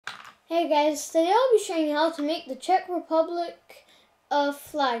Hey guys, today I'll be showing you how to make the Czech Republic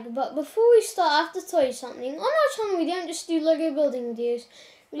flag. But before we start, I have to tell you something. On our channel we don't just do Lego building videos.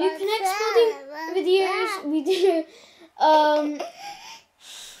 We do Connect building videos. We do I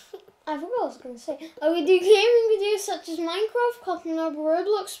forgot what I was going to say. We do gaming videos such as Minecraft, Cotton Lab,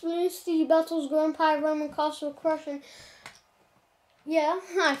 Roblox, Bloons, City Battles, Grand Pie, Roman Castle, Crush, and yeah,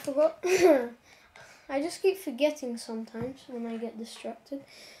 I forgot. I just keep forgetting sometimes when I get distracted.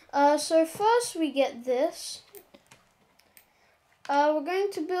 So first we get this. We're going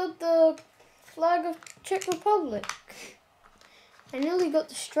to build the flag of Czech Republic. I nearly got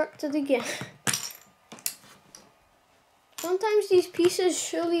distracted again. Sometimes these pieces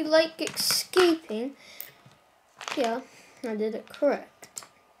surely like escaping. Yeah, I did it correct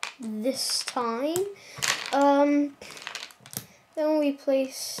this time. Then we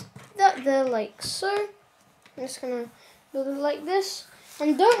place that there like so. I'm just gonna build it like this.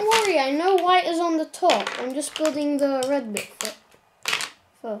 And don't worry, I know white is on the top. I'm just building the red bit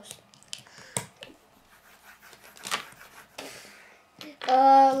first.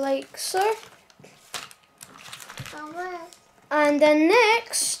 Like so. And then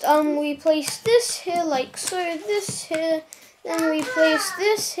next, we place this here like so, this here. Then we place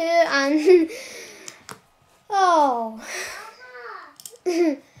this here and oh.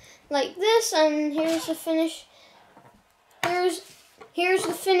 Like this, and here's the finish. Here's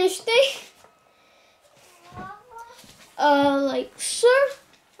the finished thing. Like so.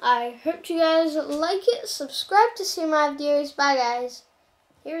 I hope you guys like it. Subscribe to see my videos. Bye guys.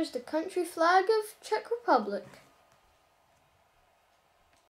 Here's the country flag of Czech Republic.